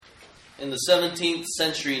In the 17th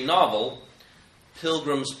century novel,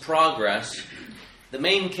 Pilgrim's Progress, the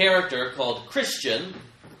main character, called Christian,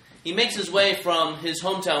 he makes his way from his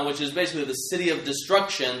hometown, which is basically the city of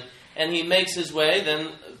destruction, and he makes his way then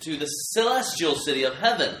to the celestial city of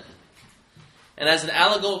heaven. And as an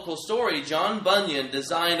allegorical story, John Bunyan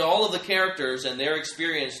designed all of the characters and their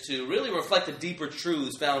experience to really reflect the deeper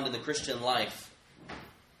truths found in the Christian life.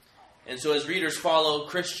 And so as readers follow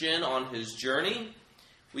Christian on his journey,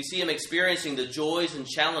 we see him experiencing the joys and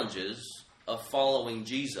challenges of following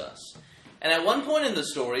Jesus. And at one point in the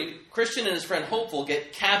story, Christian and his friend Hopeful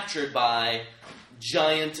get captured by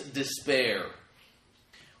giant despair,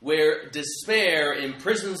 where despair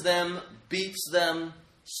imprisons them, beats them,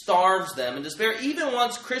 starves them, and despair even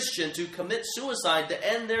wants Christian to commit suicide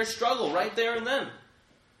to end their struggle right there and then.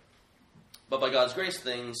 But by God's grace,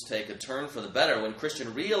 things take a turn for the better when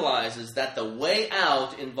Christian realizes that the way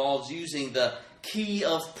out involves using the key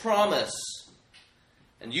of promise.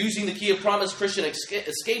 And using the key of promise, Christian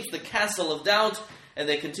escapes the castle of doubt, and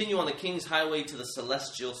they continue on the King's highway to the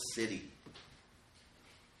celestial city.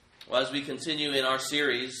 Well, as we continue in our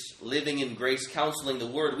series, Living in Grace, Counseling the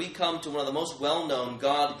Word, we come to one of the most well-known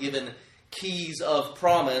God-given keys of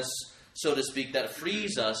promise, so to speak, that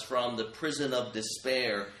frees us from the prison of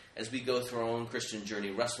despair as we go through our own Christian journey,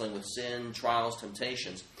 wrestling with sin, trials,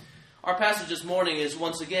 temptations. Our passage this morning is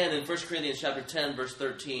once again in 1 Corinthians chapter 10, verse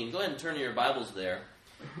 13. Go ahead and turn to your Bibles there.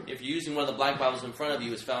 If you're using one of the black Bibles in front of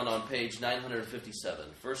you, it's found on page 957.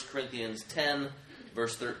 1 Corinthians 10,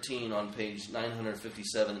 verse 13 on page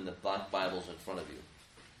 957 in the black Bibles in front of you.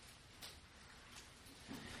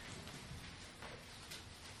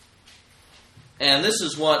 And this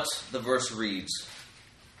is what the verse reads.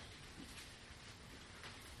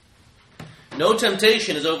 No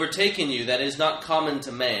temptation has overtaken you that is not common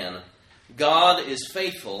to man. God is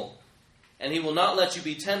faithful, and He will not let you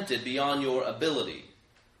be tempted beyond your ability.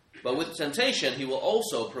 But with temptation, He will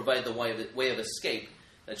also provide the way of escape,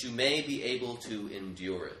 that you may be able to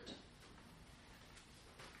endure it.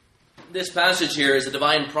 This passage here is a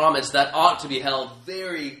divine promise that ought to be held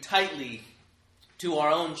very tightly to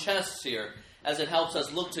our own chests here, as it helps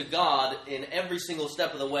us look to God in every single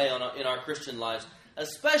step of the way in our Christian lives,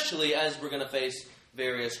 especially as we're going to face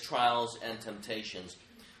various trials and temptations.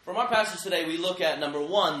 From our passage today, we look at, number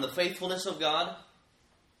one, the faithfulness of God,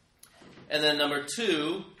 and then number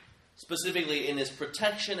two, specifically in His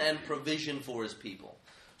protection and provision for His people.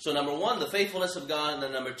 So number one, the faithfulness of God, and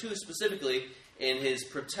then number two, specifically in His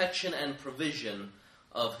protection and provision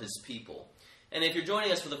of His people. And if you're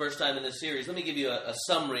joining us for the first time in this series, let me give you a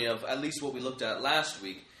summary of at least what we looked at last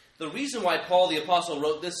week. The reason why Paul the Apostle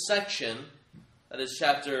wrote this section, that is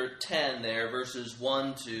chapter 10 there, verses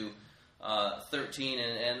 1 to 13,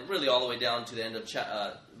 and really all the way down to the end of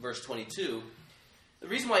verse 22, the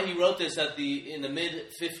reason why he wrote this in the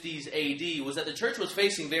mid-50s AD was that the church was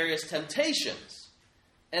facing various temptations.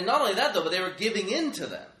 And not only that, though, but they were giving in to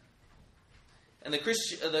them. And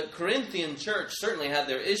the Corinthian church certainly had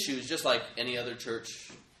their issues, just like any other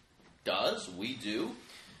church does. We do.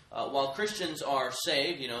 While Christians are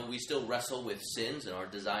saved, we still wrestle with sins and our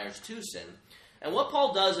desires to sin. And what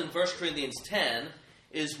Paul does in 1 Corinthians 10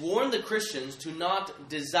 is warn the Christians to not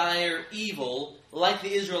desire evil like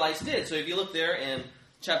the Israelites did. So if you look there in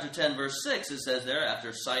chapter 10, verse 6, it says there,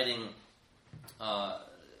 after citing,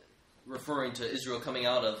 referring to Israel coming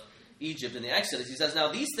out of Egypt in the Exodus, he says,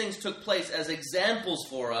 now these things took place as examples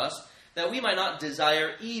for us, that we might not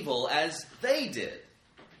desire evil as they did.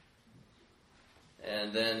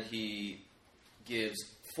 And then he gives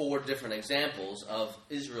 4 different examples of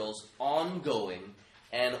Israel's ongoing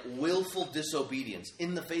and willful disobedience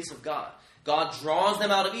in the face of God. God draws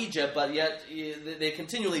them out of Egypt, but yet they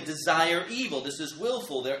continually desire evil. This is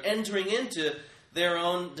willful. They're entering into their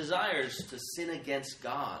own desires to sin against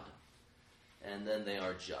God. And then they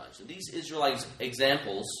are judged. And these Israelite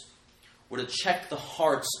examples were to check the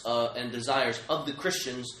hearts and desires of the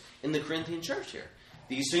Christians in the Corinthian church here.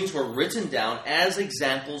 These things were written down as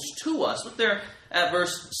examples to us. Look there at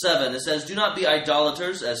verse 7. It says, do not be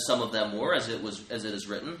idolaters, as some of them were, as it is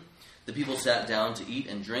written. The people sat down to eat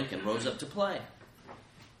and drink and rose up to play.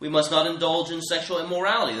 We must not indulge in sexual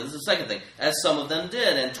immorality. This is the second thing, as some of them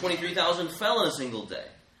did, and 23,000 fell in a single day.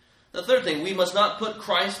 The third thing, we must not put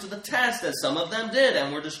Christ to the test, as some of them did,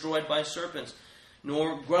 and were destroyed by serpents,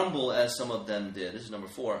 nor grumble, as some of them did. This is number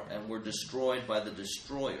 4, and were destroyed by the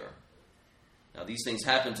destroyer. Now, these things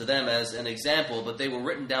happened to them as an example, but they were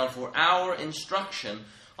written down for our instruction,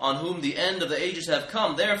 on whom the end of the ages have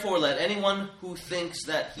come. Therefore, let anyone who thinks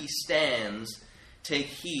that he stands take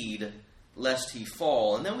heed lest he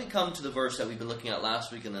fall. And then we come to the verse that we've been looking at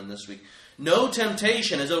last week and then this week. no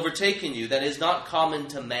temptation has overtaken you that is not common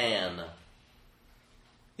to man.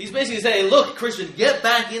 He's basically saying, look, Christian, get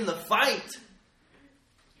back in the fight.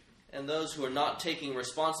 And those who are not taking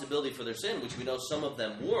responsibility for their sin, which we know some of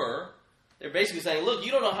them were, they're basically saying, look,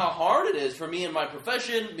 you don't know how hard it is for me and my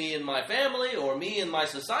profession, me and my family, or me and my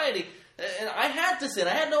society. And I had to sin.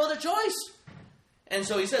 I had no other choice. And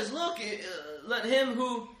so he says, look, let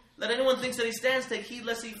anyone thinks that he stands take heed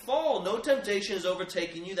lest he fall. No temptation is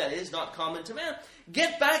overtaking you that is not common to man.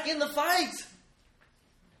 Get back in the fight.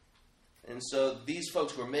 And so these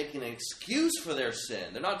folks were making an excuse for their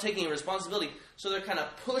sin. They're not taking responsibility, so they're kind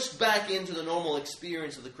of pushed back into the normal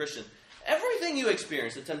experience of the Christian. Everything you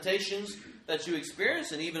experience, the temptations that you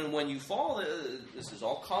experience, and even when you fall, this is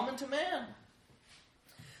all common to man.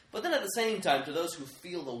 But then at the same time, to those who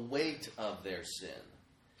feel the weight of their sin,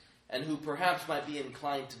 and who perhaps might be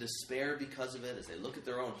inclined to despair because of it, as they look at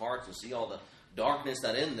their own hearts and see all the darkness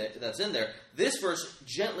that's in there, this verse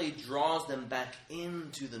gently draws them back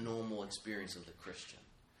into the normal experience of the Christian.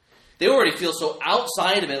 They already feel so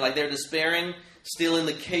outside of it, like they're despairing, still in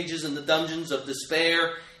the cages and the dungeons of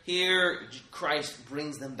despair. Here, Christ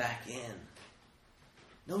brings them back in.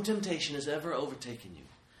 No temptation has ever overtaken you,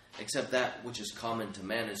 except that which is common to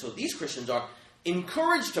man. And so these Christians are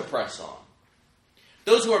encouraged to press on.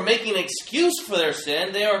 Those who are making an excuse for their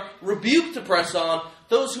sin, they are rebuked to press on.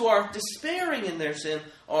 Those who are despairing in their sin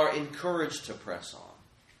are encouraged to press on.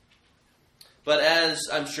 But as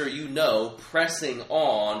I'm sure you know, pressing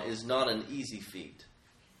on is not an easy feat.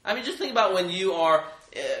 I mean, just think about when you are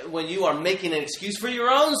making an excuse for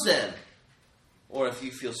your own sin, or if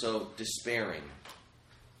you feel so despairing.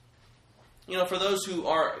 You know, for those who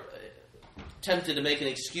are tempted to make an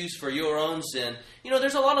excuse for your own sin, you know,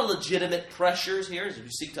 there's a lot of legitimate pressures here as we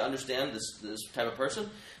seek to understand this type of person.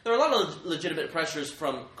 There are a lot of legitimate pressures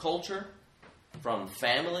from culture, from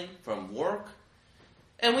family, from work.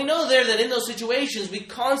 And we know there that in those situations, we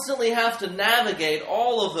constantly have to navigate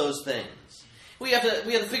all of those things. We have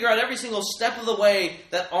to figure out every single step of the way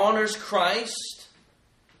that honors Christ.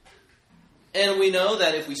 And we know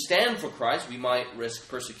that if we stand for Christ, we might risk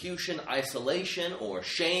persecution, isolation, or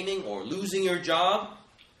shaming, or losing your job.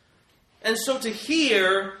 And so to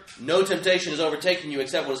hear, no temptation has overtaken you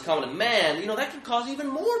except what is common to man, you know, that can cause even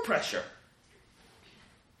more pressure.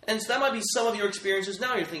 And so that might be some of your experiences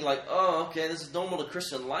now. You're thinking like, oh, okay, this is normal to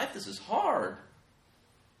Christian life. This is hard.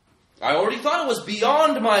 I already thought it was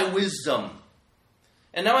beyond my wisdom.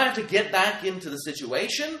 And now I have to get back into the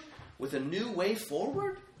situation with a new way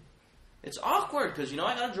forward? It's awkward because, you know,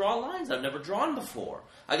 I got to draw lines I've never drawn before.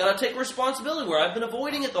 I got to take responsibility where I've been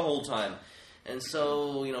avoiding it the whole time. And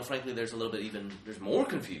so, you know, frankly, there's more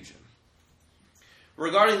confusion.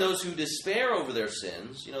 Regarding those who despair over their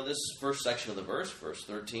sins, you know, this first section of the verse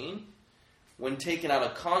 13, when taken out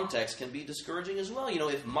of context, can be discouraging as well. You know,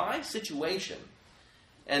 if my situation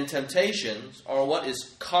and temptations are what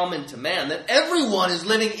is common to man, then everyone is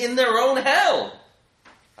living in their own hell.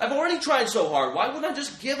 I've already tried so hard. Why wouldn't I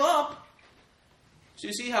just give up? So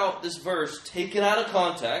you see how this verse, taken out of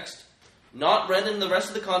context, not read in the rest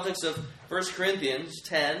of the context of 1 Corinthians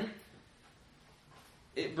 10,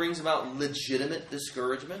 it brings about legitimate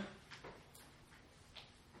discouragement?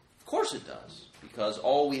 Of course it does, because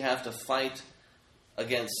all we have to fight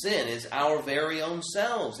against sin is our very own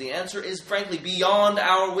selves. The answer is, frankly, beyond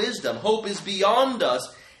our wisdom. Hope is beyond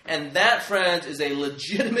us, and that, friends, is a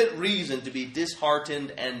legitimate reason to be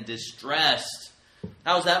disheartened and distressed.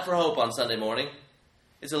 How's that for hope on Sunday morning?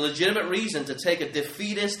 It's a legitimate reason to take a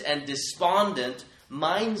defeatist and despondent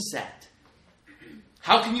mindset.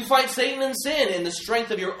 How can you fight Satan and sin? In the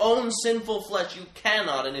strength of your own sinful flesh, you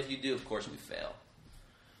cannot, and if you do, of course, we fail.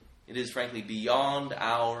 It is, frankly, beyond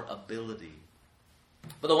our ability.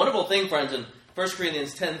 But the wonderful thing, friends, in 1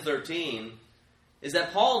 Corinthians 10:13, is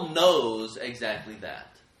that Paul knows exactly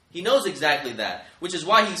that. He knows exactly that, which is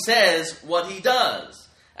why he says what he does.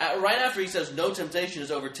 Right after he says, no temptation has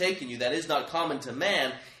overtaken you that is not common to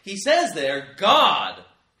man, he says there, God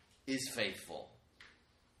is faithful.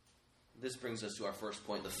 This brings us to our first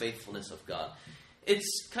point, the faithfulness of God.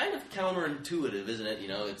 It's kind of counterintuitive, isn't it? You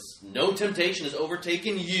know, it's no temptation has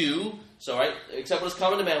overtaken you, so right, except what is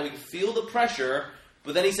common to man. We can feel the pressure,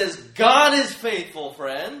 but then he says, God is faithful,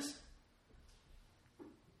 friends.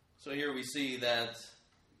 So here we see that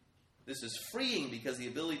this is freeing because the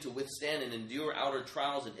ability to withstand and endure outer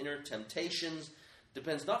trials and inner temptations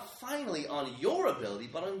depends not finally on your ability,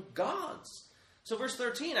 but on God's. So verse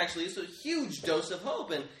 13 actually is a huge dose of hope,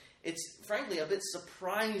 and it's frankly a bit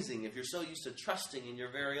surprising if you're so used to trusting in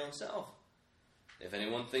your very own self. If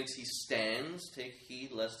anyone thinks he stands, take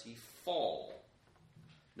heed lest he fall.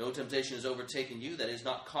 No temptation has overtaken you that is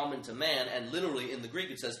not common to man. And literally in the Greek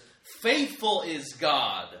it says, faithful is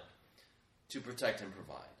God to protect and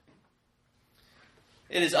provide.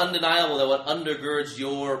 It is undeniable that what undergirds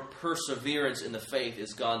your perseverance in the faith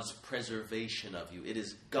is God's preservation of you. It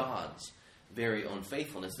is God's very own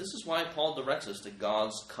faithfulness. This is why Paul directs us to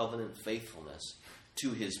God's covenant faithfulness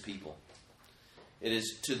to his people. It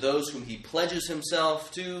is to those whom he pledges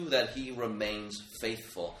himself to that he remains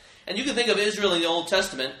faithful. And you can think of Israel in the Old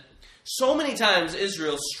Testament. So many times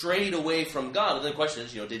Israel strayed away from God. And the question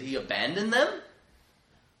is, did he abandon them?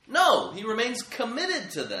 No, he remains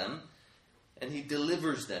committed to them. And he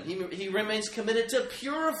delivers them. He remains committed to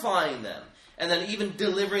purifying them. And then even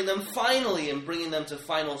delivering them finally and bringing them to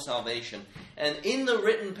final salvation. And in the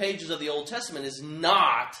written pages of the Old Testament is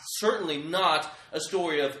certainly not a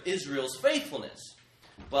story of Israel's faithfulness,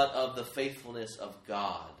 but of the faithfulness of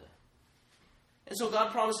God. And so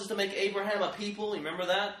God promises to make Abraham a people. Remember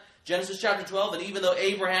that? Genesis chapter 12. And even though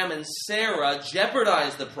Abraham and Sarah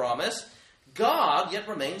jeopardized the promise, God yet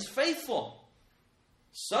remains faithful.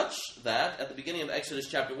 Such that, at the beginning of Exodus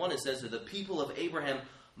chapter 1, it says that the people of Abraham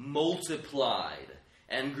multiplied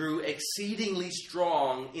and grew exceedingly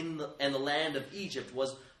strong and the land of Egypt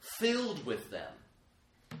was filled with them.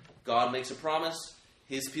 God makes a promise,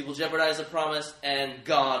 his people jeopardize the promise, and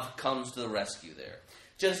God comes to the rescue there.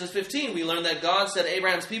 Genesis 15, we learn that God said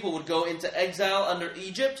Abraham's people would go into exile under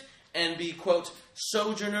Egypt and be, quote,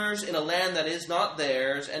 sojourners in a land that is not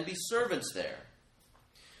theirs and be servants there.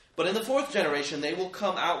 But in the fourth generation, they will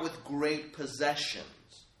come out with great possessions.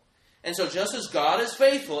 And so just as God is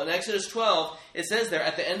faithful, in Exodus 12, it says there,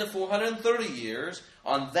 at the end of 430 years,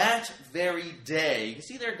 on that very day, you can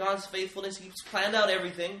see there God's faithfulness. He's planned out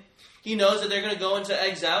everything. He knows that they're going to go into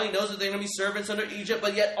exile. He knows that they're going to be servants under Egypt.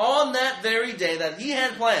 But yet on that very day that he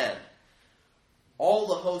had planned, all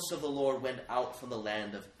the hosts of the Lord went out from the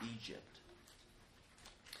land of Egypt.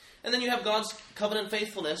 And then you have God's covenant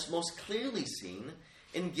faithfulness most clearly seen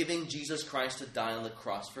in giving Jesus Christ to die on the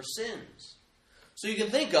cross for sins. So you can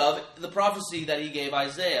think of the prophecy that he gave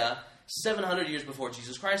Isaiah 700 years before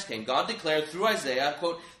Jesus Christ came. God declared through Isaiah,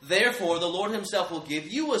 quote, therefore the Lord himself will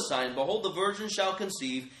give you a sign. Behold, the virgin shall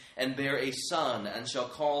conceive and bear a son, and shall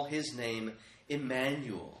call his name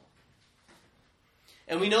Emmanuel.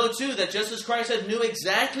 And we know too that just as Christ knew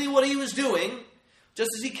exactly what he was doing, just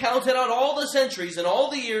as he counted out all the centuries and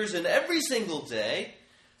all the years and every single day,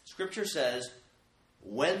 Scripture says,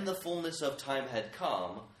 when the fullness of time had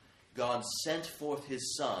come, God sent forth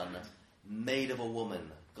his Son, made of a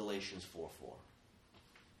woman, Galatians 4:4.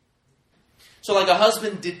 So like a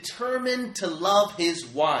husband determined to love his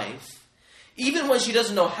wife, even when she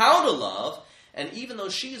doesn't know how to love, and even though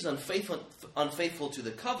she is unfaithful to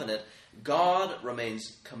the covenant, God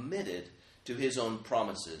remains committed to his own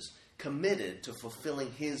promises, committed to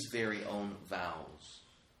fulfilling his very own vows.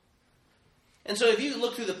 And so if you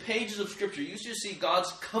look through the pages of Scripture, you just see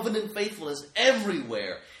God's covenant faithfulness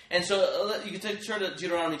everywhere. And so you can turn to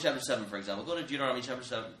Deuteronomy chapter 7, for example. Go to Deuteronomy chapter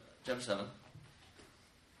 7.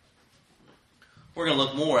 We're going to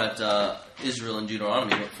look more at Israel and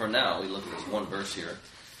Deuteronomy, but for now we look at this one verse here.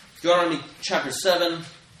 Deuteronomy chapter 7.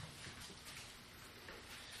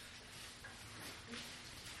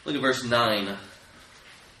 Look at verse 9.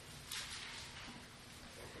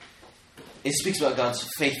 It speaks about God's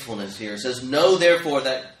faithfulness here. It says, know therefore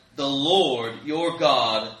that the Lord your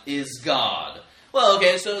God is God. Well,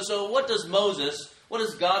 okay, so what does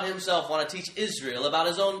God himself want to teach Israel about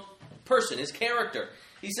his own person, his character?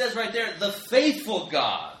 He says right there, the faithful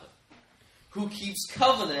God who keeps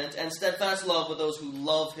covenant and steadfast love with those who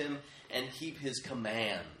love him and keep his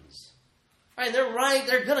commands. All right,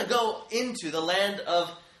 they're going to go into the land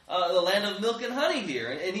of milk and honey here.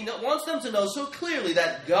 And he wants them to know so clearly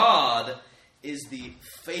that God is the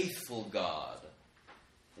faithful God.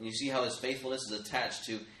 And you see how his faithfulness is attached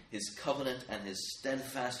to his covenant and his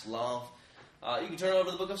steadfast love. You can turn over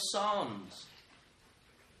to the book of Psalms.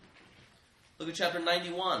 Look at chapter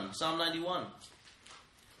 91, Psalm 91.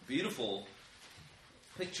 Beautiful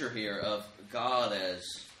picture here of God as,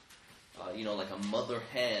 like a mother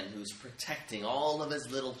hen who's protecting all of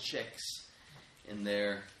his little chicks in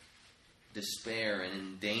their despair and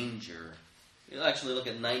in danger. You'll actually look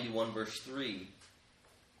at 91 verse 3.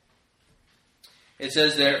 It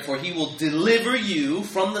says there, for he will deliver you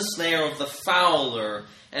from the snare of the fowler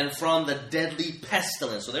and from the deadly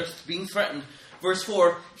pestilence. So they're being threatened. Verse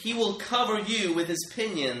 4, he will cover you with his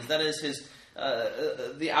pinions. That is his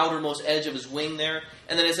the outermost edge of his wing there.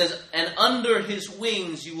 And then it says, and under his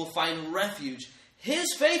wings you will find refuge.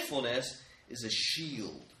 His faithfulness is a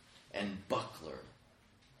shield and buckler.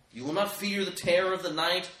 You will not fear the terror of the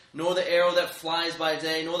night, nor the arrow that flies by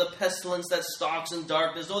day, nor the pestilence that stalks in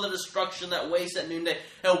darkness, nor the destruction that wastes at noonday.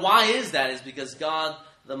 And why is that? It's because God,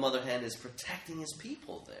 the mother hen, is protecting his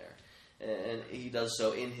people there. And he does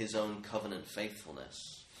so in his own covenant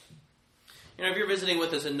faithfulness. You know, if you're visiting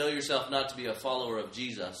with us and know yourself not to be a follower of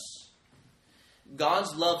Jesus,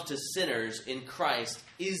 God's love to sinners in Christ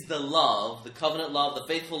is the love, the covenant love, the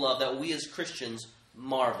faithful love that we as Christians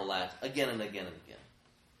marvel at again and again and again.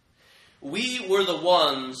 We were the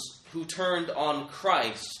ones who turned on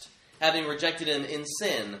Christ, having rejected him in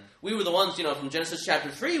sin. We were the ones, from Genesis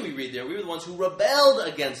chapter 3 we read there, we were the ones who rebelled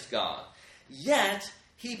against God. Yet,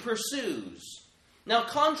 he pursues. Now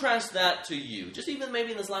contrast that to you, just even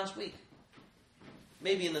maybe in this last week.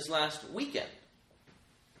 Maybe in this last weekend.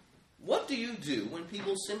 What do you do when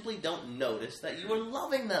people simply don't notice that you are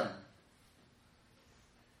loving them?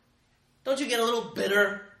 Don't you get a little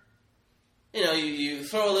bitter? You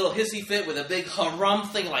throw a little hissy fit with a big harumph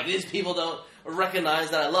thing like these people don't recognize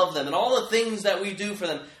that I love them and all the things that we do for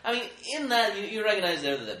them. I mean, in that, you recognize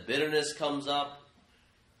there that the bitterness comes up.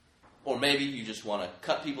 Or maybe you just want to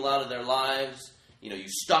cut people out of their lives. You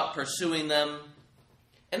stop pursuing them.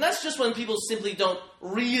 And that's just when people simply don't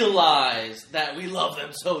realize that we love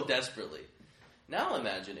them so desperately. Now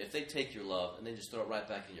imagine if they take your love and they just throw it right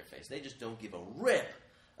back in your face. They just don't give a rip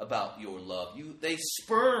about your love. They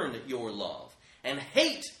spurn your love and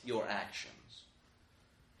hate your actions.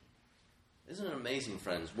 Isn't it amazing,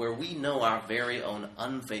 friends? Where we know our very own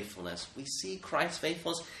unfaithfulness, we see Christ's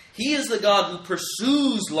faithfulness. He is the God who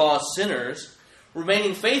pursues lost sinners,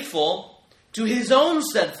 remaining faithful to his own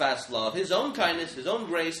steadfast love, his own kindness, his own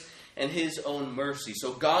grace, and his own mercy.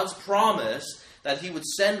 So God's promise that he would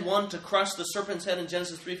send one to crush the serpent's head in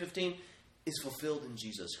Genesis 3:15 is fulfilled in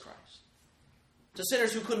Jesus Christ. To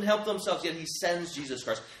sinners who couldn't help themselves, yet he sends Jesus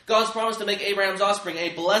Christ. God's promise to make Abraham's offspring a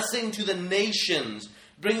blessing to the nations,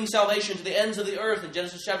 bringing salvation to the ends of the earth in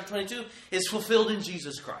Genesis chapter 22, is fulfilled in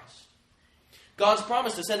Jesus Christ. God's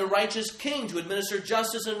promise to send a righteous king to administer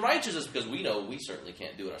justice and righteousness, because we know we certainly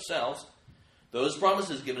can't do it ourselves. Those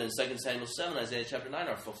promises given in 2 Samuel 7, Isaiah chapter 9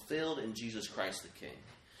 are fulfilled in Jesus Christ the King.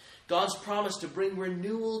 God's promise to bring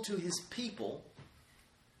renewal to his people,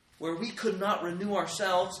 where we could not renew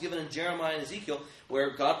ourselves, given in Jeremiah and Ezekiel,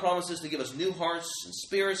 where God promises to give us new hearts and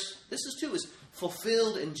spirits. This is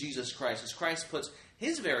fulfilled in Jesus Christ, as Christ puts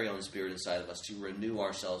his very own Spirit inside of us to renew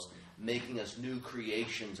ourselves, making us new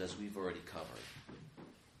creations as we've already covered.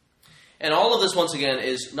 And all of this, once again,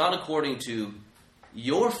 is not according to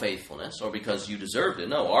your faithfulness or because you deserved it.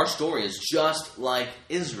 No, our story is just like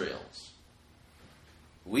Israel's.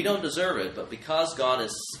 We don't deserve it, but because God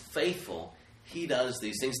is faithful, he does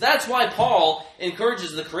these things. That's why Paul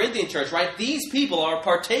encourages the Corinthian church, right? These people are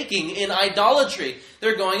partaking in idolatry.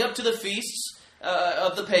 They're going up to the feasts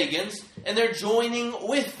of the pagans, and they're joining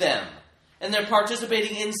with them. And they're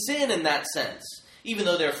participating in sin in that sense. Even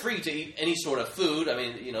though they're free to eat any sort of food. I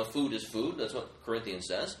mean, food is food. That's what Corinthians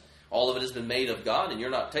says. All of it has been made of God, and you're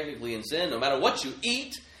not technically in sin no matter what you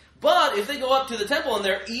eat. But if they go up to the temple and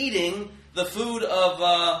they're eating the food of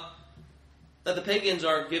that the pagans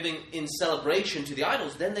are giving in celebration to the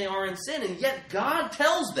idols, then they are in sin. And yet God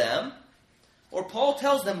tells them, or Paul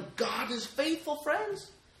tells them, God is faithful,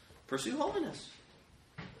 friends. Pursue holiness.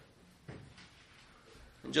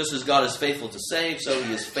 And just as God is faithful to save, so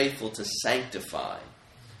he is faithful to sanctify.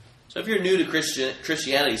 So if you're new to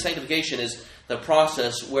Christianity, sanctification is the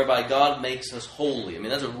process whereby God makes us holy. I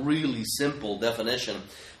mean, that's a really simple definition.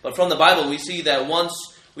 But from the Bible, we see that once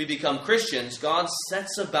we become Christians, God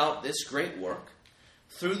sets about this great work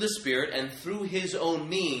through the Spirit and through his own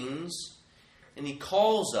means, and he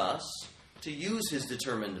calls us to use his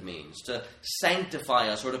determined means, to sanctify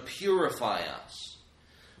us or to purify us.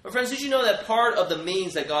 But friends, did you know that part of the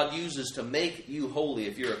means that God uses to make you holy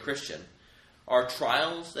if you're a Christian are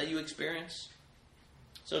trials that you experience?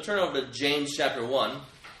 So turn over to James chapter 1.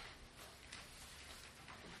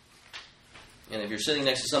 And if you're sitting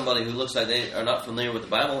next to somebody who looks like they are not familiar with the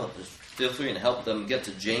Bible, just feel free and help them get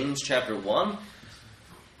to James chapter 1.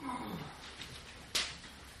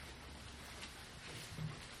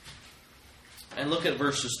 And look at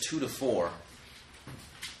verses 2 to 4.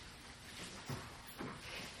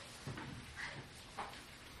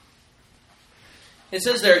 It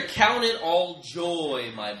says there, "Count it all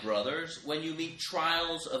joy, my brothers, when you meet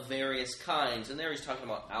trials of various kinds." And there he's talking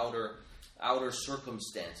about outer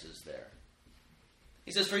circumstances there.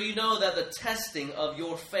 He says, "For you know that the testing of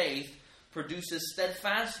your faith produces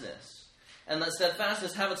steadfastness. And let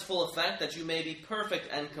steadfastness have its full effect, that you may be perfect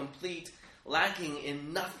and complete, lacking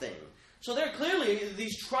in nothing. So there clearly,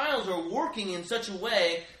 these trials are working in such a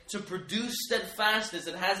way to produce steadfastness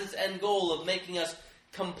that has its end goal of making us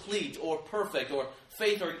complete or perfect, or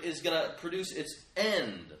faith is going to produce its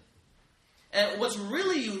end. And what's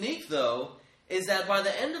really unique, though, is that by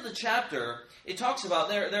the end of the chapter, it talks about,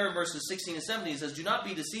 there in verses 16 and 17, it says, "Do not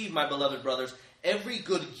be deceived, my beloved brothers. Every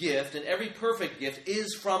good gift and every perfect gift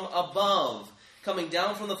is from above, coming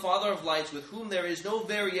down from the Father of lights, with whom there is no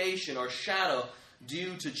variation or shadow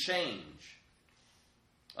due to change.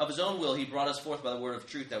 Of his own will, he brought us forth by the word of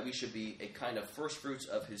truth, that we should be a kind of first fruits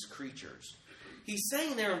of his creatures." He's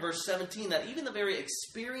saying there in verse 17 that even the very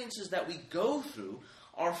experiences that we go through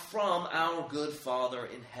are from our good Father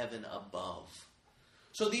in heaven above.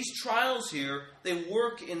 So these trials here, they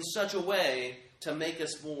work in such a way to make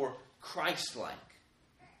us more Christ-like.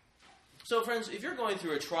 So friends, if you're going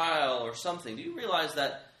through a trial or something, do you realize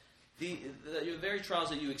that the very trials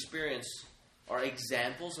that you experience are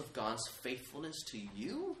examples of God's faithfulness to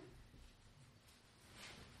you?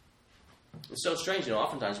 It's so strange,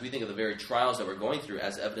 oftentimes we think of the very trials that we're going through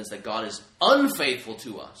as evidence that God is unfaithful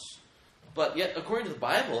to us. But yet, according to the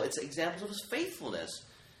Bible, it's examples of his faithfulness.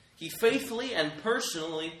 He faithfully and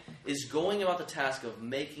personally is going about the task of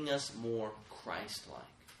making us more Christ-like.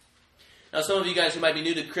 Now, some of you guys who might be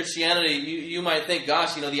new to Christianity, you might think,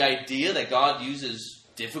 gosh, the idea that God uses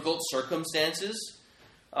difficult circumstances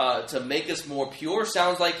to make us more pure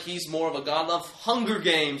sounds like he's more of a God of Hunger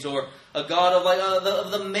Games, or a God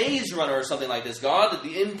of the Maze Runner or something like this. God,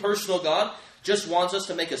 the impersonal God, just wants us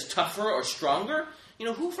to make us tougher or stronger.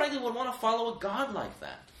 Who frankly would want to follow a God like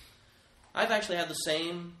that? I've actually had the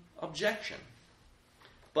same objection.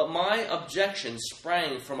 But my objection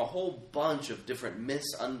sprang from a whole bunch of different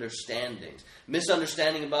misunderstandings.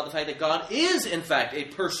 Misunderstanding about the fact that God is, in fact, a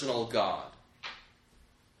personal God.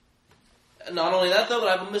 Not only that, though, but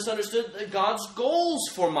I've misunderstood God's goals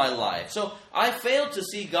for my life. So I failed to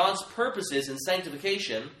see God's purposes in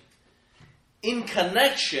sanctification in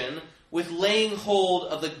connection with laying hold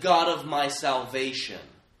of the God of my salvation.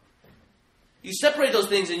 You separate those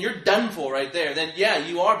things and you're done for right there. Then, yeah,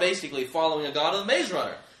 you are basically following a God of the Maze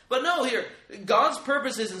Runner. But no, here, God's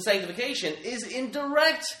purposes in sanctification is in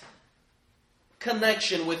direct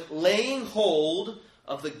connection with laying hold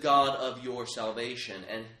of the God of your salvation.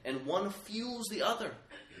 And one fuels the other.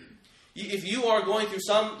 If you are going through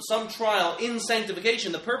some trial in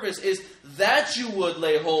sanctification, the purpose is that you would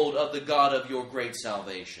lay hold of the God of your great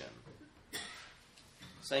salvation.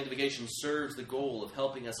 Sanctification serves the goal of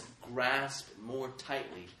helping us grasp more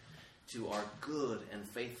tightly to our good and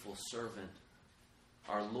faithful servant,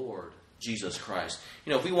 our Lord, Jesus Christ.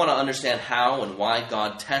 If we want to understand how and why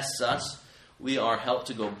God tests us, we are helped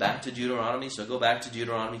to go back to Deuteronomy. So go back to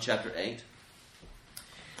Deuteronomy chapter 8.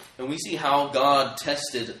 And we see how God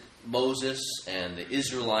tested Moses and the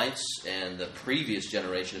Israelites and the previous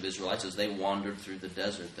generation of Israelites as they wandered through the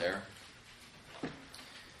desert there.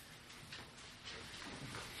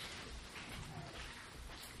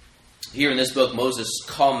 Here in this book, Moses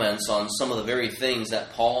comments on some of the very things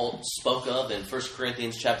that Paul spoke of in 1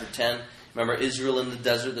 Corinthians chapter 10. Remember Israel in the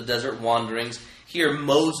desert wanderings. Here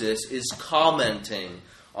Moses is commenting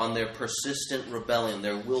on their persistent rebellion,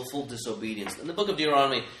 their willful disobedience. And the book of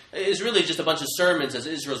Deuteronomy is really just a bunch of sermons as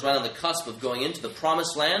Israel's right on the cusp of going into the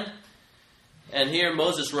promised land. And here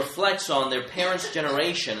Moses reflects on their parents'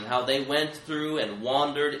 generation and how they went through and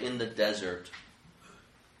wandered in the desert.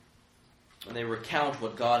 And they recount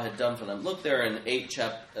what God had done for them. Look there in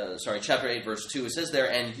chapter 8, verse 2. It says there,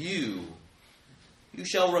 "And you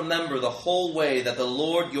shall remember the whole way that the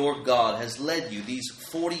Lord your God has led you these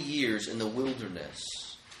 40 years in the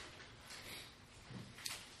wilderness."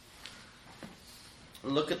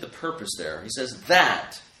 And look at the purpose there. He says,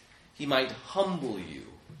 that he might humble you.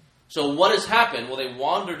 So what has happened? Well, they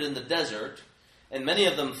wandered in the desert, and many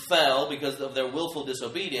of them fell because of their willful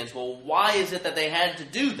disobedience. Well, why is it that they had to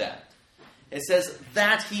do that? It says,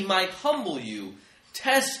 that he might humble you,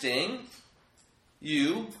 testing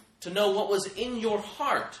you to know what was in your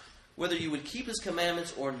heart, whether you would keep his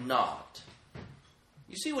commandments or not.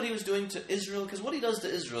 You see what he was doing to Israel? Because what he does to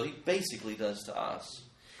Israel, he basically does to us.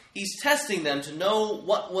 He's testing them to know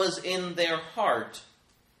what was in their heart.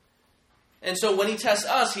 And so when he tests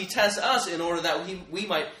us in order that we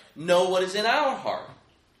might know what is in our heart.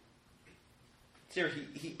 Here,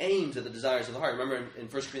 he aims at the desires of the heart. Remember in 1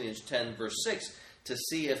 Corinthians 10, verse 6, to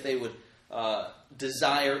see if they would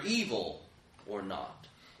desire evil or not.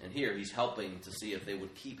 And here, he's helping to see if they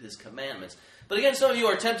would keep his commandments. But again, some of you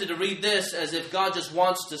are tempted to read this as if God just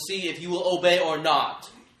wants to see if you will obey or not.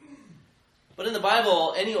 But in the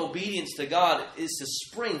Bible, any obedience to God is to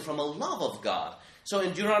spring from a love of God. So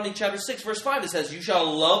in Deuteronomy chapter 6, verse 5, it says, "You shall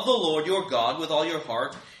love the Lord your God with all your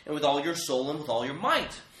heart and with all your soul and with all your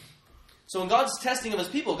might." So in God's testing of his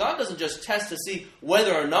people, God doesn't just test to see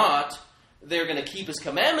whether or not they're going to keep his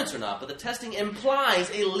commandments or not, but the testing implies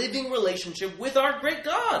a living relationship with our great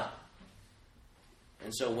God.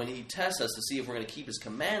 And so when he tests us to see if we're going to keep his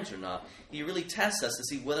commands or not, he really tests us to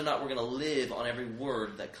see whether or not we're going to live on every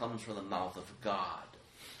word that comes from the mouth of God.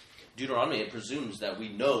 Deuteronomy, it presumes that we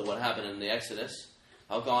know what happened in the Exodus.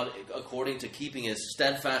 How God, according to keeping his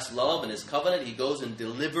steadfast love and his covenant, he goes and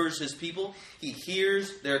delivers his people. He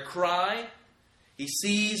hears their cry. He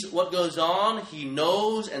sees what goes on. He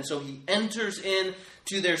knows. And so he enters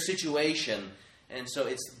into their situation. And so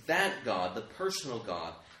it's that God, the personal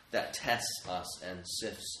God, that tests us and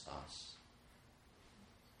sifts us.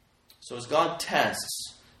 So as God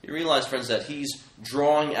tests, you realize, friends, that he's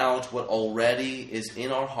drawing out what already is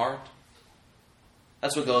in our heart.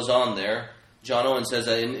 That's what goes on there. John Owen says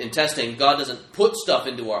that in testing, God doesn't put stuff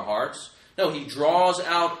into our hearts. No, he draws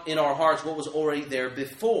out in our hearts what was already there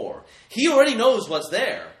before. He already knows what's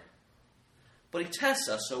there. But he tests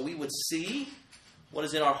us so we would see what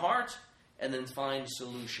is in our heart and then find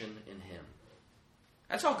solution in him.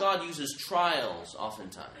 That's how God uses trials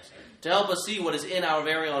oftentimes, to help us see what is in our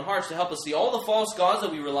very own hearts, to help us see all the false gods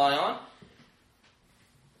that we rely on.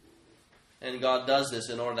 And God does this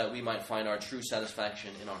in order that we might find our true satisfaction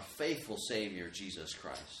in our faithful Savior, Jesus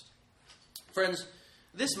Christ. Friends,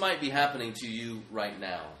 this might be happening to you right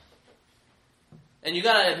now. And you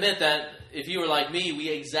got to admit that if you were like me, we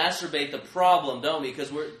exacerbate the problem, don't we?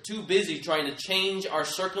 Because we're too busy trying to change our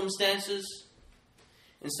circumstances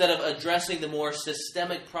instead of addressing the more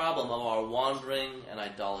systemic problem of our wandering and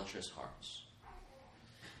idolatrous hearts.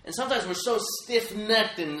 And sometimes we're so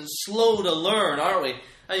stiff-necked and slow to learn, aren't we?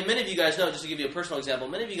 I mean, many of you guys know, just to give you a personal example,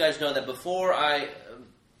 many of you guys know that before I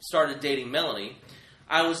started dating Melanie,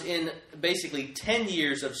 I was in basically 10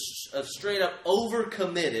 years of straight-up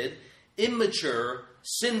overcommitted, immature,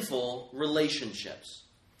 sinful relationships.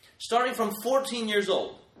 Starting from 14 years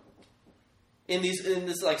old. In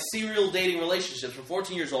this like serial dating relationships from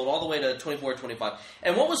 14 years old all the way to 24, 25.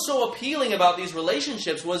 And what was so appealing about these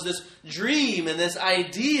relationships was this dream and this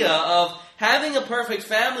idea of having a perfect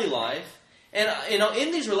family life. And,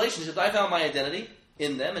 in these relationships, I found my identity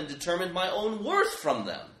in them and determined my own worth from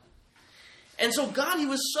them. And so God, he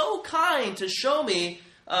was so kind to show me,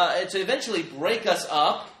 to eventually break us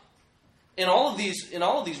up. In all of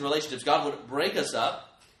these relationships, God would break us up.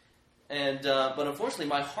 But unfortunately,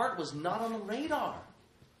 my heart was not on the radar.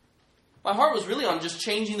 My heart was really on just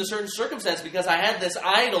changing the certain circumstance because I had this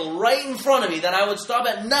idol right in front of me that I would stop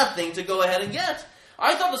at nothing to go ahead and get.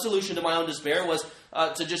 I thought the solution to my own despair was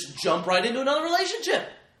to just jump right into another relationship.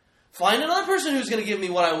 Find another person who's going to give me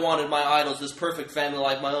what I wanted, my idols, this perfect family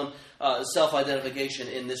life, my own self-identification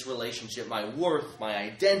in this relationship, my worth, my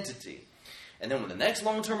identity. And then when the next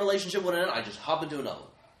long-term relationship would end, I'd just hop into another one.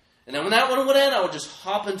 And then when that one would end, I would just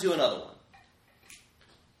hop into another one.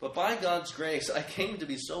 But by God's grace, I came to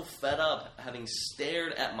be so fed up having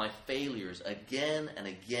stared at my failures again and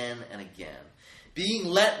again and again. Being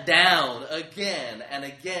let down again and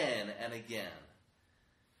again and again.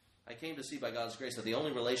 I came to see by God's grace that the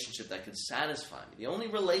only relationship that could satisfy me, the only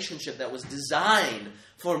relationship that was designed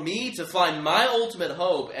for me to find my ultimate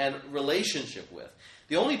hope and relationship with,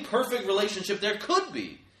 the only perfect relationship there could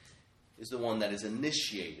be, is the one that is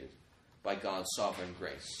initiated by God's sovereign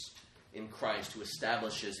grace in Christ, who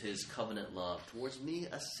establishes his covenant love towards me,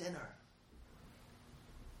 a sinner.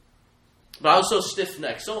 But I was so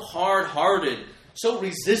stiff-necked, so hard-hearted, so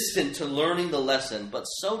resistant to learning the lesson, but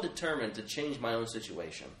so determined to change my own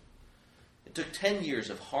situation. It took 10 years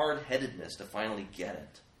of hard-headedness to finally get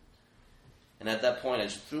it. And at that point, I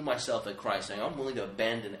just threw myself at Christ, saying, I'm willing to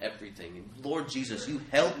abandon everything. And Lord Jesus, you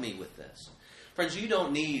help me with this. Friends, you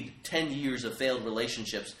don't need 10 years of failed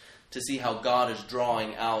relationships to see how God is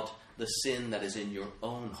drawing out the sin that is in your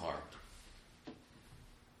own heart,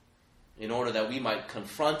 in order that we might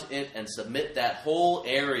confront it and submit that whole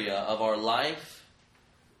area of our life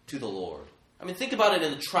to the Lord. I mean, think about it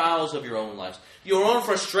in the trials of your own lives. Your own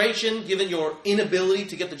frustration, given your inability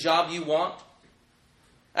to get the job you want,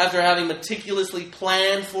 after having meticulously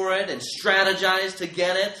planned for it and strategized to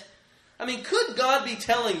get it. I mean, could God be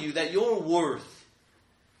telling you that your worth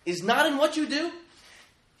is not in what you do,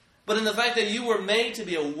 but in the fact that you were made to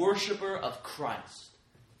be a worshiper of Christ?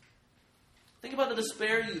 Think about the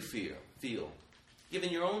despair you feel,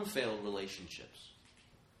 given your own failed relationships.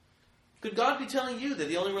 Could God be telling you that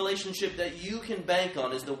the only relationship that you can bank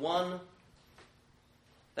on is the one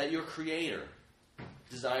that your Creator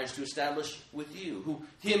desires to establish with you,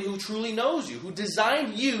 Him who truly knows you, who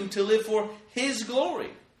designed you to live for His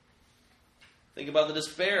glory. Think about the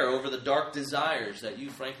despair over the dark desires that you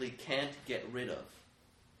frankly can't get rid of.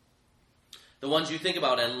 The ones you think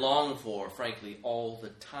about and long for, frankly, all the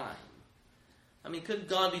time. I mean, could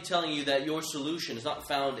God be telling you that your solution is not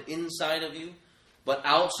found inside of you, but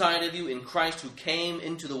outside of you in Christ who came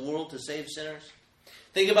into the world to save sinners?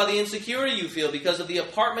 Think about the insecurity you feel because of the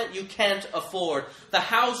apartment you can't afford, the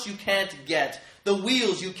house you can't get, the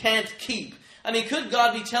wheels you can't keep. I mean, could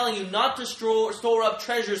God be telling you not to store up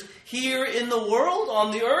treasures here in the world,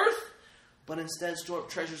 on the earth, but instead store up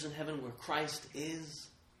treasures in heaven where Christ is?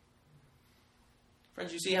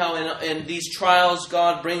 Friends, you see how in these trials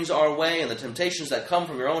God brings our way and the temptations that come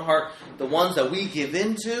from your own heart, the ones that we give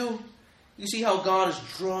into? You see how God is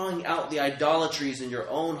drawing out the idolatries in your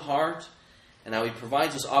own heart and how He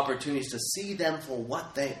provides us opportunities to see them for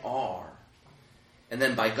what they are. And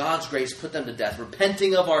then by God's grace put them to death,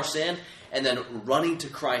 repenting of our sin and then running to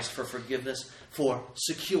Christ for forgiveness, for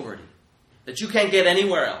security that you can't get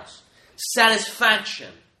anywhere else.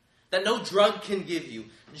 Satisfaction that no drug can give you.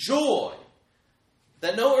 Joy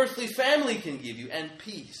that no earthly family can give you, and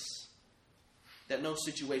peace that no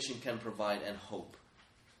situation can provide, and hope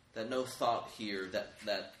that no thought here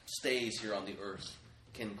that stays here on the earth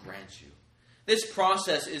can grant you. This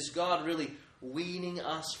process is God really weaning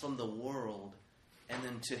us from the world and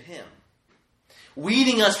then to Him.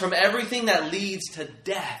 Weaning us from everything that leads to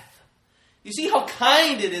death. You see how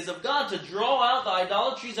kind it is of God to draw out the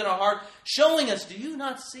idolatries in our heart, showing us, do you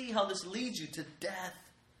not see how this leads you to death?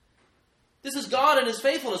 This is God in His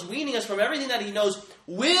faithfulness, weaning us from everything that He knows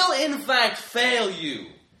will in fact fail you.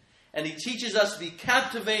 And He teaches us to be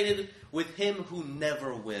captivated with Him who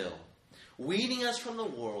never will. Weaning us from the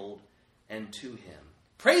world and to Him.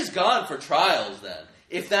 Praise God for trials then,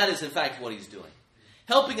 if that is in fact what He's doing.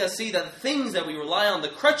 Helping us see that the things that we rely on, the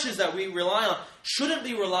crutches that we rely on, shouldn't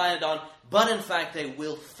be relied on, but in fact they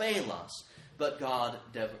will fail us. But God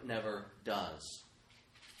never does.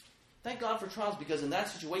 Thank God for trials, because in that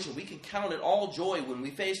situation we can count it all joy when we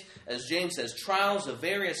face, as James says, trials of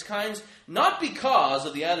various kinds, not because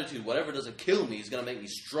of the attitude, whatever doesn't kill me is going to make me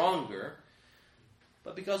stronger,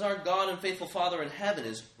 but because our God and faithful Father in heaven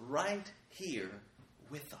is right here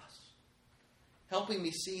with us, helping me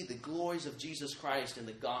see the glories of Jesus Christ in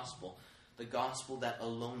the gospel that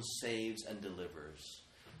alone saves and delivers.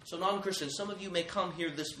 So non-Christians, some of you may come here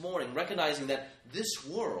this morning recognizing that this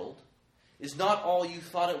world is not all you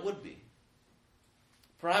thought it would be.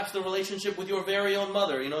 Perhaps the relationship with your very own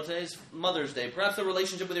mother. Today's Mother's Day. Perhaps the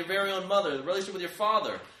relationship with your very own mother, the relationship with your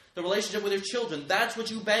father, the relationship with your children. That's what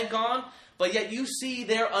you bank on, but yet you see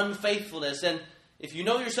their unfaithfulness. And if you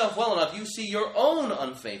know yourself well enough, you see your own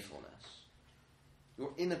unfaithfulness, your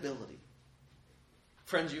inability.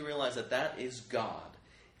 Friends, you realize that is God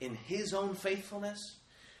in His own faithfulness,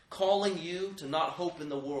 calling you to not hope in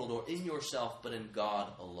the world or in yourself, but in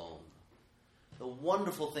God alone. The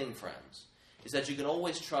wonderful thing, friends, is that you can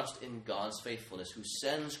always trust in God's faithfulness, who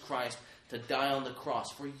sends Christ to die on the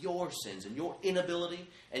cross for your sins and your inability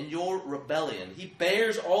and your rebellion. He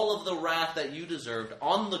bears all of the wrath that you deserved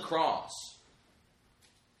on the cross.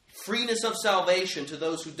 Freeness of salvation to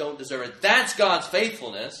those who don't deserve it. That's God's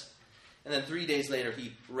faithfulness. And then 3 days later,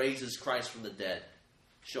 He raises Christ from the dead,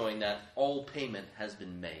 showing that all payment has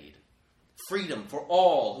been made. Freedom for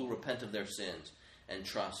all who repent of their sins and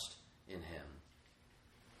trust in Him.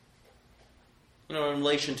 In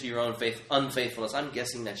relation to your own unfaithfulness, I'm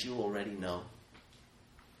guessing that you already know.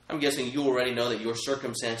 I'm guessing you already know that your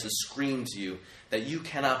circumstances scream to you that you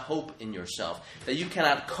cannot hope in yourself, that you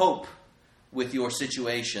cannot cope with your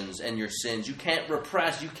situations and your sins. You can't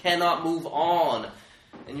repress, you cannot move on.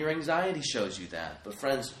 And your anxiety shows you that. But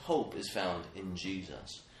friends, hope is found in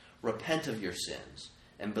Jesus. Repent of your sins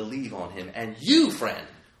and believe on Him, and you, friend,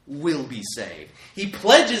 will be saved. He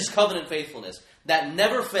pledges covenant faithfulness that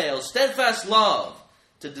never fails, steadfast love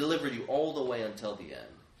to deliver you all the way until the end,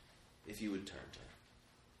 if you would turn to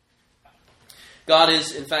Him. God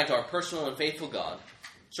is, in fact, our personal and faithful God,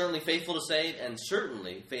 certainly faithful to save and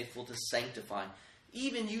certainly faithful to sanctify,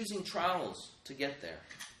 even using trials to get there.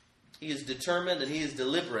 He is determined and He is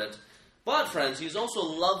deliberate, but, friends, He is also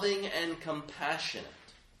loving and compassionate.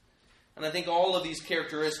 And I think all of these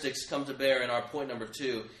characteristics come to bear in our point number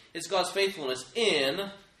 2. It's God's faithfulness in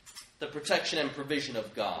the protection and provision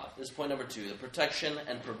of God. This is point number 2, the protection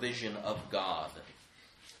and provision of God.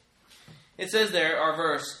 It says there, our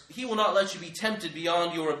verse, He will not let you be tempted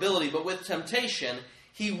beyond your ability, but with temptation,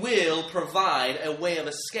 He will provide a way of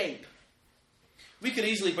escape. We could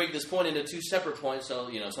easily break this point into 2 separate points, so,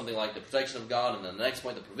 something like the protection of God, and then the next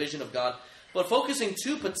point, the provision of God. But focusing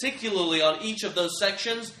too particularly on each of those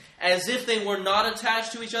sections, as if they were not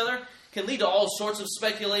attached to each other, can lead to all sorts of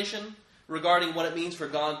speculation regarding what it means for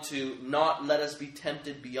God to not let us be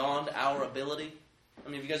tempted beyond our ability. I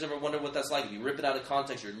mean, if you guys ever wonder what that's like, if you rip it out of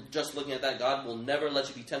context, you're just looking at that, God will never let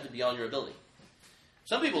you be tempted beyond your ability.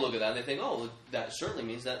 Some people look at that and they think, oh, that certainly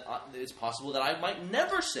means that it's possible that I might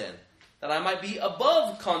never sin, that I might be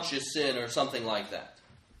above conscious sin or something like that.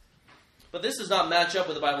 But this does not match up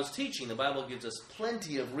with the Bible's teaching. The Bible gives us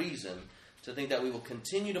plenty of reason to think that we will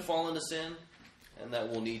continue to fall into sin and that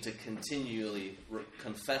we'll need to continually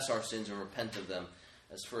confess our sins and repent of them,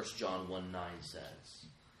 as 1 John 1:9 says.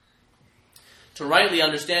 To rightly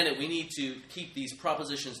understand it, we need to keep these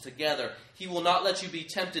propositions together. He will not let you be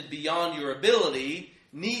tempted beyond your ability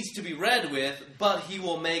needs to be read with, but he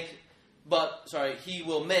will make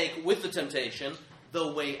with the temptation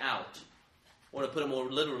the way out. Or to put it more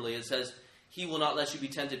literally, it says, he will not let you be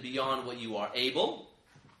tempted beyond what you are able,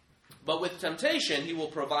 but with temptation, he will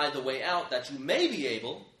provide the way out that you may be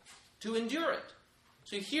able to endure it.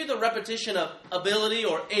 So you hear the repetition of ability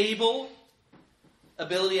or able,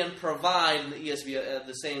 ability and provide in the ESV,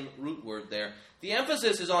 the same root word there. The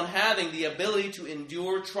emphasis is on having the ability to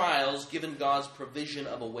endure trials given God's provision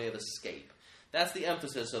of a way of escape. That's the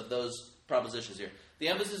emphasis of those propositions here. The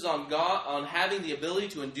emphasis is on having the ability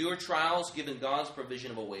to endure trials given God's provision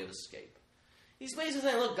of a way of escape. He's basically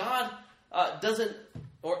saying, look, God doesn't,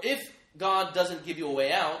 or if God doesn't give you a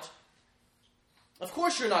way out, of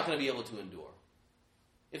course you're not going to be able to endure.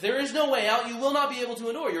 If there is no way out, you will not be able to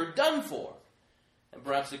endure. You're done for. And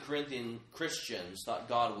perhaps the Corinthian Christians thought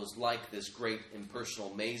God was like this great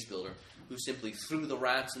impersonal maze builder who simply threw the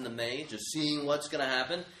rats in the maze, just seeing what's going to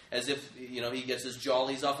happen, as if, he gets his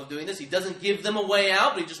jollies off of doing this. He doesn't give them a way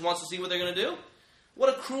out, but he just wants to see what they're going to do. What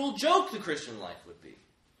a cruel joke the Christian life would be.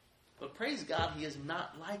 But praise God, he is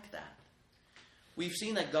not like that. We've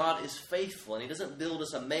seen that God is faithful, and he doesn't build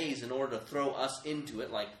us a maze in order to throw us into it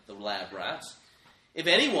like the lab rats. If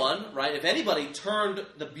anybody turned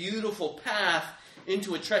the beautiful path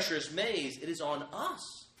into a treacherous maze, it is on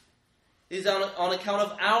us. It is on account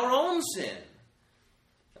of our own sin.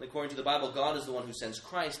 And according to the Bible, God is the one who sends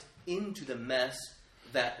Christ into the mess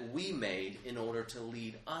that we made in order to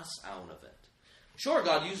lead us out of it. Sure,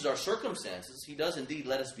 God uses our circumstances. He does indeed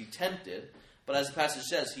let us be tempted. But as the passage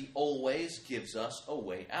says, he always gives us a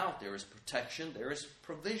way out. There is protection. There is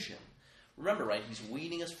provision. Remember, right? He's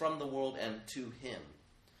weaning us from the world and to him.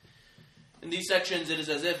 In these sections, it is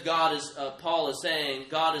as if Paul is saying,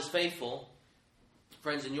 God is faithful.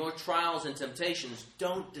 Friends, in your trials and temptations,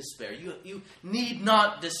 don't despair. You need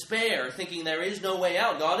not despair, thinking there is no way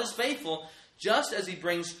out. God is faithful. Just as he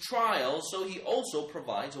brings trials, so he also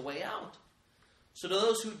provides a way out. So to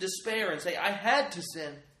those who despair and say, I had to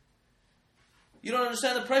sin. You don't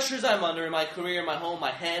understand the pressures I'm under in my career, my home, my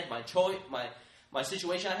head, my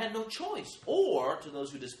situation. I had no choice. Or to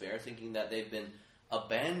those who despair, thinking that they've been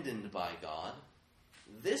abandoned by God,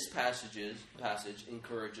 this passage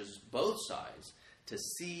encourages both sides to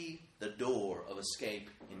see the door of escape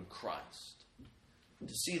in Christ.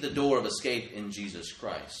 To see the door of escape in Jesus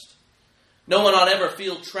Christ. No one ought ever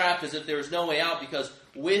feel trapped as if there is no way out, because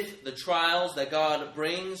with the trials that God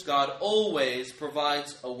brings, God always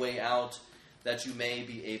provides a way out that you may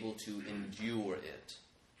be able to endure it.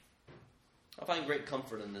 I find great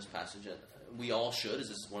comfort in this passage, and we all should, as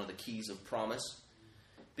this is one of the keys of promise.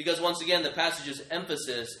 Because once again, the passage's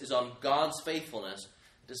emphasis is on God's faithfulness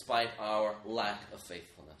despite our lack of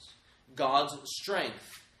faithfulness. God's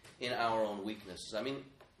strength in our own weaknesses.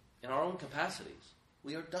 In our own capacities.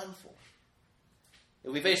 We are done for.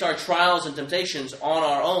 If we face our trials and temptations on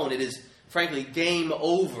our own, it is, frankly, game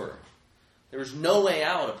over. There is no way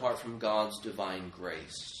out apart from God's divine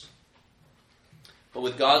grace. But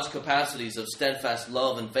with God's capacities of steadfast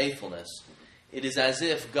love and faithfulness, it is as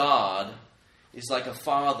if God is like a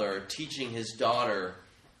father teaching his daughter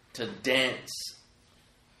to dance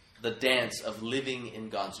the dance of living in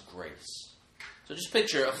God's grace. So just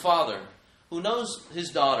picture a father who knows his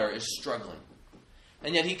daughter is struggling,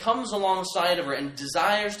 and yet he comes alongside of her and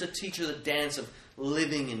desires to teach her the dance of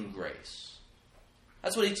living in grace.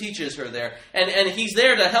 That's what he teaches her there. And he's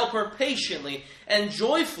there to help her patiently and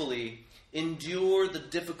joyfully endure the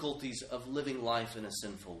difficulties of living life in a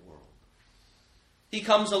sinful world. He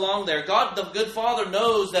comes along there. God, the good Father,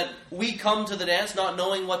 knows that we come to the dance not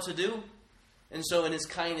knowing what to do. And so in his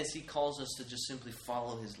kindness, he calls us to just simply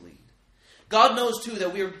follow his lead. God knows, too,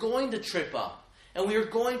 that we are going to trip up and we are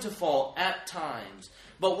going to fall at times.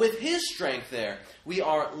 But with his strength there, we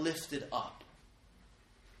are lifted up.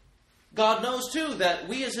 God knows, too, that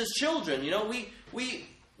we as his children, we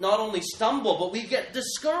not only stumble, but we get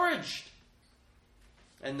discouraged.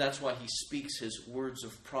 And that's why he speaks his words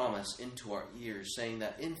of promise into our ears, saying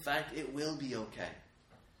that, in fact, it will be okay,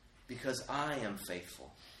 because I am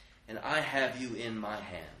faithful, and I have you in my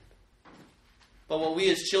hand. But what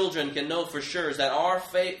we as children can know for sure is that our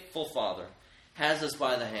faithful Father has us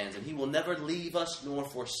by the hands, and he will never leave us nor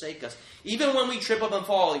forsake us. Even when we trip up and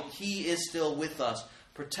fall, he is still with us,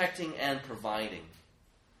 protecting and providing.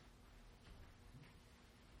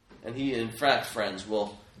 And he, in fact, friends,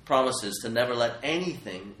 will promises to never let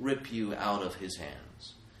anything rip you out of his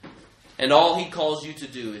hands. And all he calls you to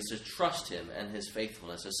do is to trust him and his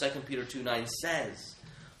faithfulness. As 2 Peter 2:9 says,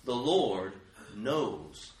 the Lord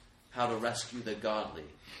knows how to rescue the godly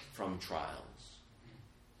from trials.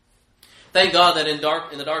 Thank God that in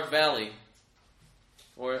the dark valley,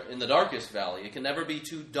 or in the darkest valley, it can never be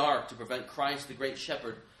too dark to prevent Christ, the great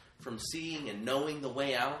shepherd, from seeing and knowing the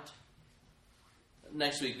way out.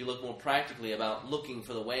 Next week, we look more practically about looking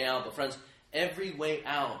for the way out. But friends, every way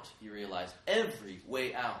out, you realize, every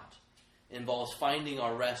way out involves finding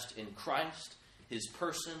our rest in Christ, his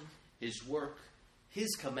person, his work,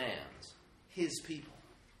 his commands, his people.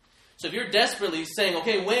 So if you're desperately saying,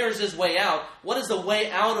 okay, where is this way out? What is the way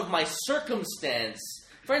out of my circumstance?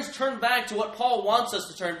 Friends, turn back to what Paul wants us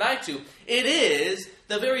to turn back to. It is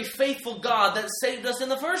the very faithful God that saved us in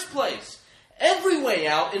the first place. Every way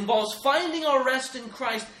out involves finding our rest in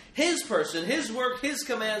Christ, his person, his work, his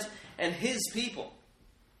commands, and his people.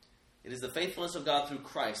 It is the faithfulness of God through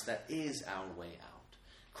Christ that is our way out.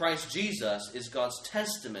 Christ Jesus is God's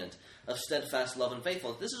testament of steadfast love and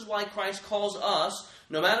faithfulness. This is why Christ calls us,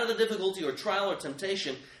 no matter the difficulty or trial or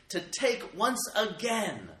temptation, to take once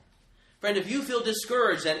again. Friend, if you feel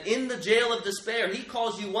discouraged and in the jail of despair, he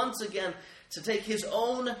calls you once again to take his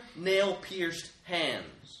own nail-pierced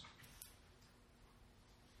hands.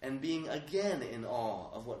 And being again in awe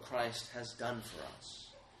of what Christ has done for us.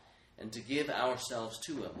 And to give ourselves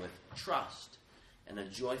to him with trust and a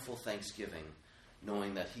joyful thanksgiving,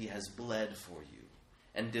 knowing that he has bled for you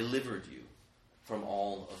and delivered you from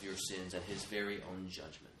all of your sins and his very own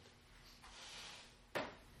judgment.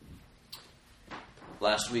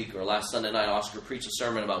 Last week, or last Sunday night, Oscar preached a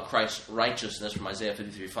sermon about Christ's righteousness from Isaiah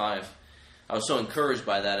 53:5. I was so encouraged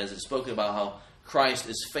by that as it spoke about how Christ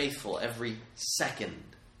is faithful every second.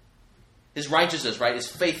 His righteousness, right, is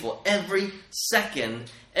faithful every second,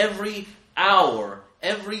 every hour,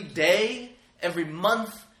 every day, every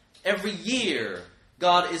month, every year.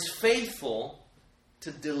 God is faithful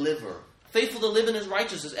to deliver, faithful to live in his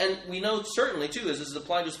righteousness. And we know certainly, too, as this is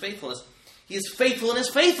applied to his faithfulness, he is faithful in his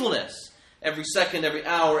faithfulness. Every second, every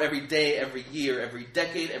hour, every day, every year, every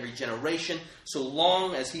decade, every generation, so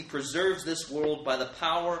long as he preserves this world by the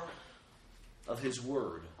power of his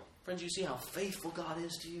word. Friends, you see how faithful God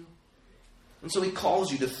is to you? And so he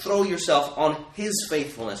calls you to throw yourself on his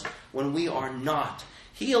faithfulness when we are not.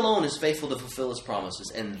 He alone is faithful to fulfill his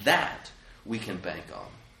promises, and that we can bank on.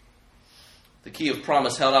 The key of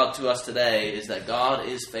promise held out to us today is that God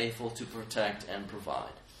is faithful to protect and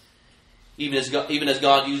provide. Even as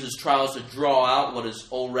God uses trials to draw out what is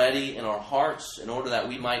already in our hearts in order that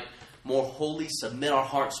we might more wholly submit our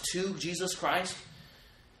hearts to Jesus Christ,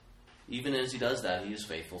 even as he does that, he is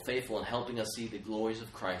faithful. Faithful in helping us see the glories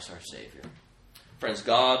of Christ our Savior. Friends,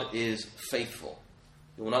 God is faithful.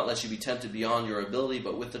 He will not let you be tempted beyond your ability,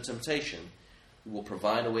 but with the temptation, he will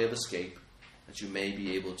provide a way of escape that you may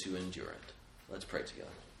be able to endure it. Let's pray together.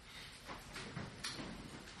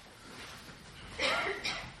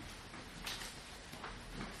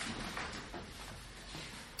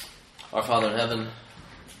 Our Father in heaven,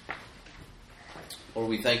 Lord,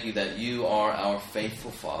 we thank you that you are our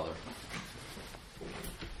faithful Father.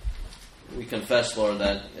 We confess, Lord,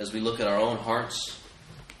 that as we look at our own hearts,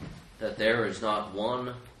 that there is not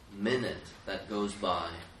 1 minute that goes by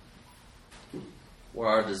where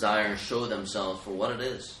our desires show themselves for what it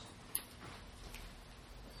is.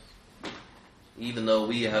 Even though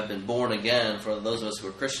we have been born again, for those of us who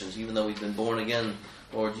are Christians, even though we've been born again,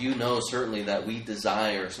 Lord, you know certainly that we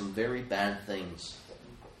desire some very bad things.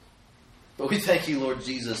 But we thank you, Lord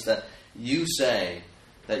Jesus, that you say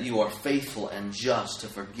that you are faithful and just to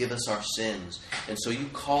forgive us our sins. And so you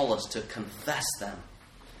call us to confess them.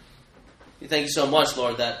 We thank you so much,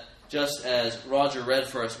 Lord, that just as Roger read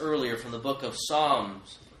for us earlier from the book of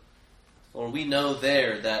Psalms, Lord, we know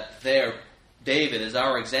that David, as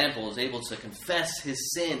our example, is able to confess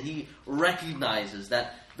his sin. He recognizes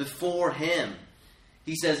that before him,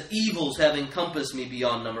 he says, evils have encompassed me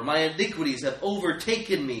beyond number. My iniquities have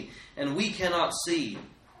overtaken me, and we cannot see.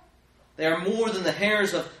 They are more than the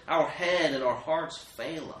hairs of our head, and our hearts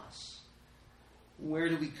fail us. Where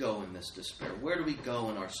do we go in this despair? Where do we go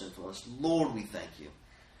in our sinfulness? Lord, we thank you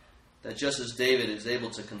that just as David is able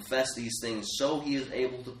to confess these things, so he is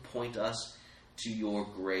able to point us to your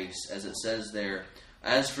grace. As it says there,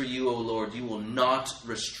 as for you, O Lord, you will not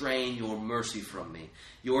restrain your mercy from me.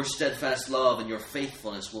 Your steadfast love and your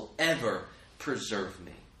faithfulness will ever preserve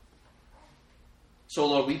me. So,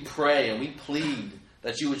 Lord, we pray and we plead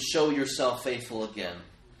that you would show yourself faithful again.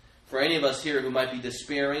 For any of us here who might be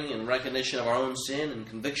despairing in recognition of our own sin and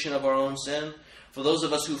conviction of our own sin, for those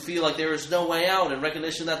of us who feel like there is no way out in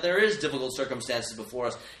recognition that there is difficult circumstances before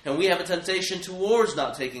us, and we have a temptation towards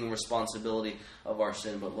not taking responsibility of our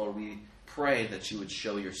sin, but Lord, we pray that you would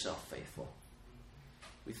show yourself faithful.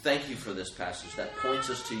 We thank you for this passage that points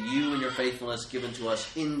us to you and your faithfulness given to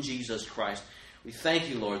us in Jesus Christ. We thank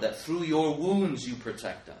you, Lord, that through your wounds you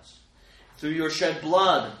protect us. Through your shed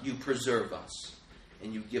blood you preserve us.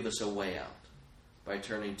 And you give us a way out by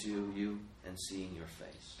turning to you and seeing your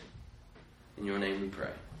face. In your name we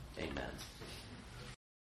pray. Amen.